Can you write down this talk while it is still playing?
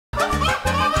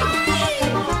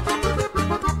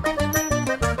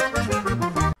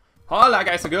Hola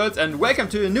guys and girls, and welcome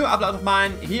to a new upload of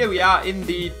mine. Here we are in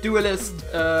the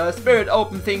Duelyst Spirit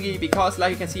Open thingy, because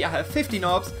like you can see I have 15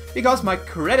 orbs, because my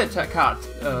credit card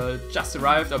just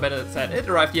arrived, or better said, it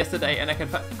arrived yesterday, and I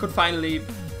could finally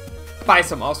buy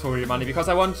some orbs for real money, because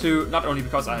I want to, not only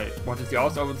because I wanted the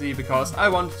orbs, obviously, because I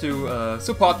want to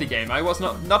support the game. I was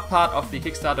not part of the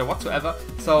Kickstarter whatsoever,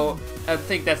 so I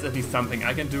think that's at least something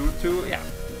I can do to, yeah,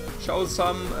 show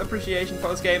some appreciation for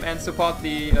this game and support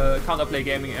the counterplay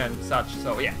gaming and such.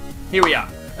 So yeah, here we are.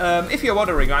 If you're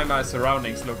wondering why my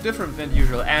surroundings look different than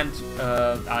usual, and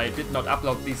I did not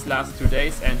upload these last 2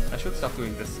 days, and I should stop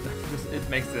doing this. It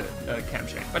makes the cam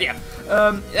shake. But yeah,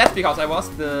 that's because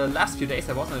the last few days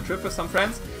I was on a trip with some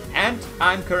friends, and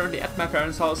I'm currently at my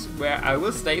parents' house, where I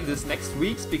will stay this next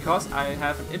weeks, because I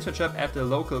have an internship at the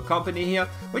local company here,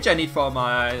 which I need for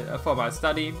my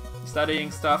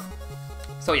studying stuff.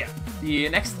 So yeah, the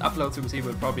next uploads you will see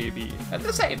will probably be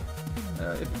the same.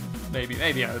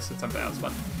 Maybe I'll sit somewhere else,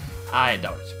 but I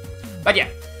doubt it. But yeah,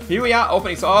 here we are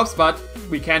opening some orbs, but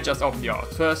we can't just open the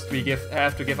orbs. First, we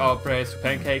have to give our praise to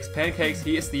Pancakes. Pancakes,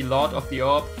 he is the lord of the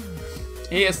orb.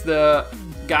 He is the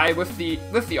guy with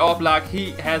the orb luck.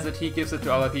 He has it. He gives it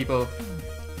to other people.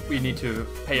 We need to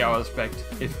pay our respect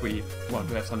if we want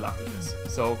to have some luck with this.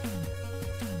 So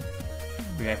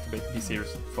we have to be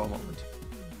serious for a moment.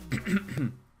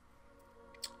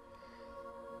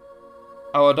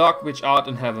 Our dog which art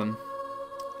in heaven,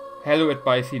 hallowed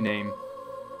by thy name.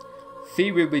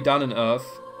 Thy will be done on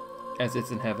earth as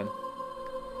it's in heaven.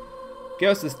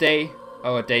 Give us this day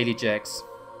our daily jacks,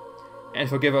 and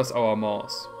forgive us our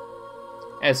maws,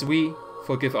 as we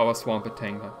forgive our swamped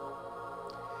tangle.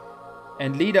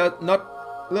 And lead us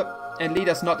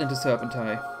not into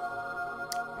serpentine,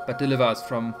 but deliver us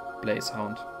from blaze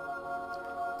hound.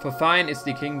 For thine is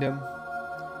the kingdom,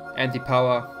 and the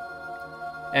power,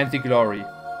 and the glory,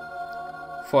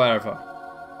 forever.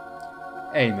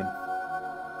 Amen.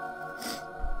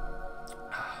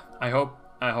 I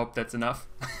hope that's enough.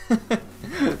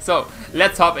 So,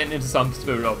 let's hop into some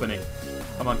spirit opening.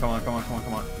 Come on.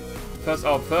 First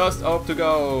orb to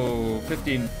go.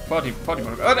 15, 40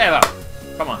 more. Whatever.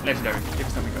 Come on, legendary. Give me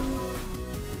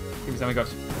something good.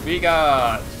 We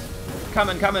got...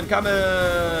 Coming!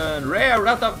 Rare,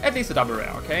 at least a double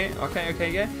rare, okay,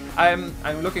 yeah.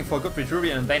 I'm looking for good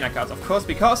Vitruvian and Vayner cards, of course,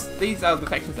 because these are the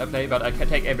factions I play, but I can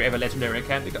take every legendary I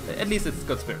can, because at least it's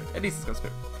good spirit,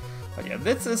 But yeah,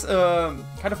 this is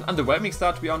kind of an underwhelming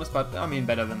start, to be honest, but I mean,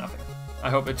 better than nothing. I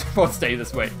hope it won't stay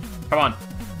this way. Come on.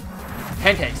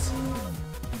 Pancakes.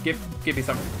 Give me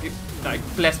some,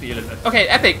 bless me a little bit. Okay,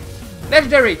 epic,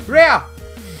 legendary, rare.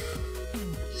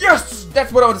 Yes,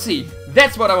 that's what I want to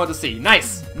see.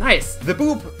 Nice. The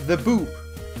boop.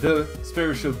 The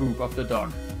spiritual boop of the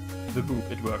dog. The boop,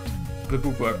 it worked. The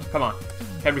boop worked. Come on.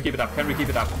 Can we keep it up?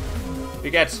 We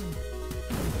get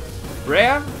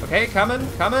rare. Okay, coming,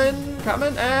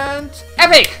 and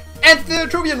epic! And the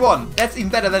Trubian one. That's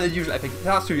even better than the usual epic.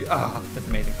 That's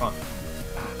amazing fun.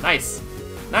 Nice.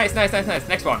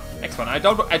 Next one. I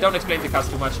don't explain the cards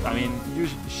too much. I mean, you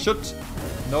should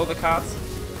know the cards.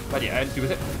 But yeah, I do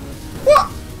with it. What?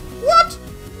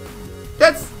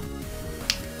 That's...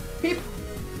 People...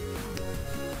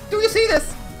 Do you see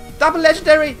this? Double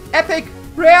legendary, epic,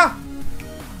 rare.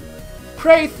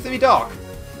 Praise the dog.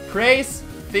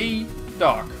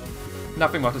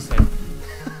 Nothing more to say.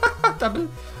 Double...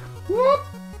 Whoop.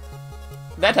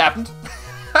 That happened.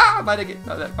 But again,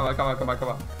 no, come on.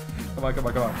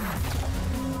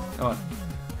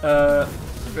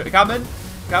 Coming.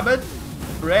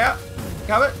 Rare.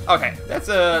 Okay, that's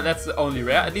the only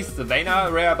rare. At least it's the Vayner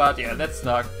rare, but yeah, that's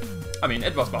not... I mean,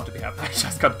 it was bound to be happening. I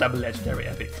just got double legendary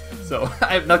epic. So,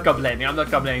 I'm not complaining.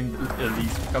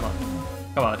 These. Come on.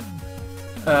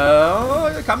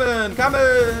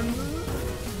 Coming.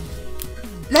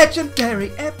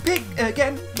 Legendary epic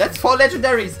again. That's 4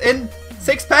 legendaries in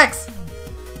 6 packs.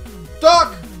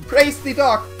 Dog! Praise the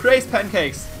dog. Praise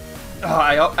Pancakes. Oh,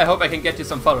 I hope I can get you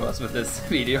some followers with this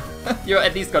video. You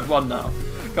at least got 1 now.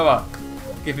 Come on.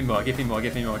 Give me more.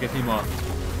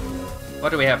 What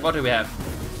do we have?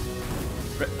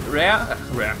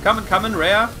 Rare. Coming,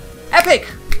 rare. Epic!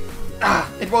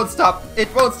 It won't stop.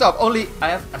 Only,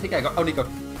 I think I only got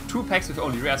 2 packs with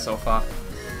only rare so far.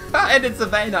 And it's a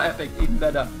Vayner epic, even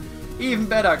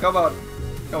better. Come on.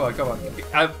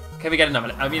 Can we get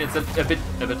another? I mean, it's a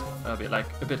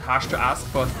bit harsh to ask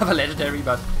for another legendary,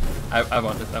 but I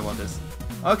want this.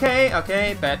 Okay,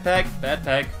 bad pack,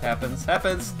 happens.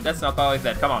 Let's not bother with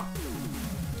that, come on,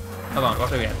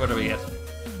 what do we get?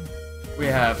 We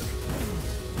have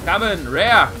Come in,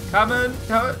 rare. Come in,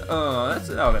 come in. Oh, that's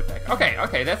an overhead pack. Okay,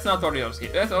 okay, that's not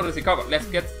Duelyst. That's Duelyst. Come on, let's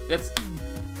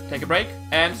take a break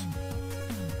and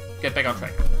get back on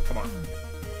track. Come on.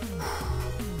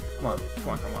 Come on, come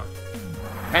on, come on.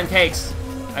 Pancakes,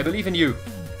 I believe in you.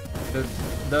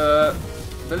 The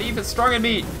belief is strong in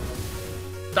me.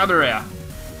 Double rare.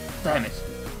 Damn it.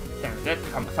 Damn it.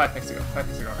 Come on, 5 packs to go. 5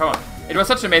 packs to go. Come on. It was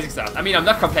such an amazing start. I mean, I'm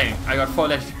not complaining. I got 4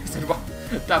 legendaries and 1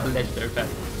 double legendary pack.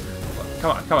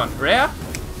 Come on, come on. Rare?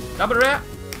 Double rare?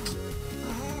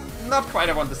 Not quite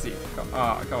I want to see. Come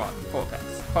on. 4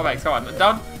 packs. 4 packs, come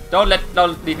on.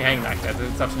 Don't leave me hanging like that.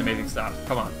 It's such an amazing start.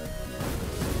 Come on.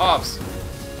 Orbs.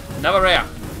 Another rare.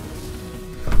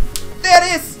 There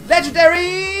it is!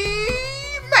 Legendary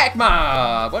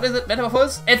Magma! What is it?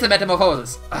 Metamorphosis? It's a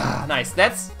Metamorphosis. Ah, nice.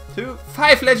 That's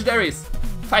 5 legendaries.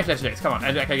 5 legendaries. Come on,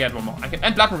 I can get 1 more.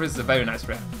 And Blood Proof is a very nice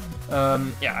rare.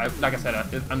 Yeah, like I said,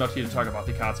 I'm not here to talk about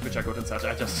the cards, which are good and such.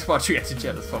 I just want you guys to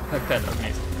jealous for my pen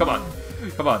amazing. Come on.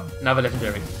 Come on. Another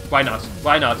legendary. Why not?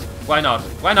 Why not? Why not?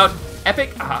 Why not?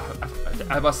 Epic? Ah,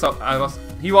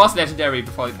 he was legendary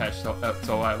before the patch,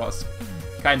 so I was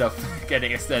kind of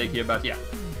getting ecstatic here, but yeah.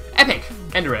 Epic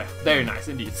and rare. Very nice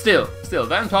indeed. Still,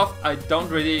 very tough. I don't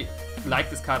really like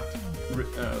this card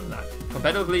like,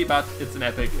 competitively, but it's an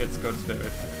epic. It's good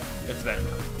spirit. It's very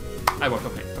nice. I won't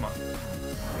complain. Come on.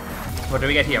 What do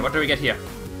we get here? What do we get here?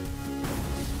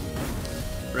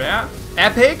 Rare.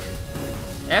 Epic.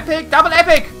 Epic. Double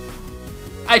epic.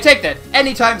 I take that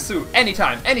anytime soon.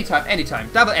 Anytime.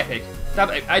 Double epic.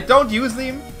 Double epic. I don't use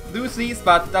these,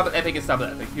 but double epic is double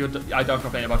epic. I don't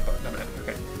complain about double epic.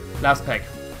 Okay. Last pack.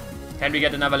 Can we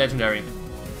get another legendary?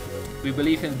 We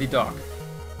believe in the dog.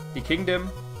 The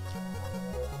kingdom.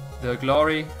 The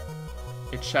glory.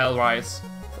 It shall rise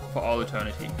for all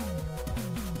eternity.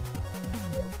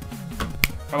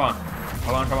 Come on.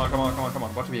 Come on, come on, come on, come on, come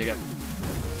on. What do we get?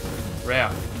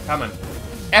 Rare. Come on.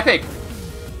 Epic!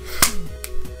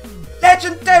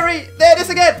 Legendary! There it is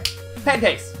again!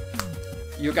 Pancakes!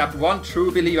 You got 1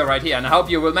 true believer right here, and I hope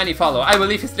you will many follow. I will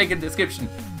leave his link in the description.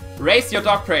 Raise your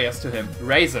dog prayers to him.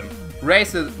 Raise him.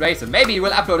 Raise him. Maybe he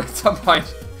will upload at some point.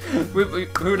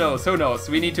 Who knows? Who knows?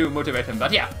 We need to motivate him.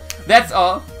 But yeah, that's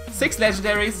all. 6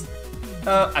 legendaries.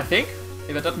 I think.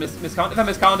 If I don't miscount. If I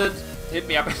miscounted, hit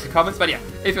me up in the comments. But yeah,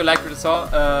 if you liked what you saw,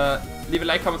 leave a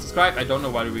like, comment, subscribe. I don't know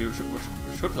why we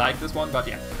should like this one, but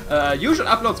yeah. Usual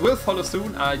uploads will follow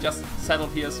soon. I just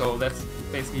settled here, so that's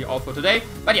basically all for today.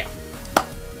 But yeah,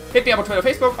 hit me up on Twitter,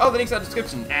 Facebook. All the links are in the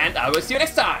description, and I will see you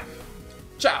next time.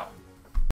 Ciao.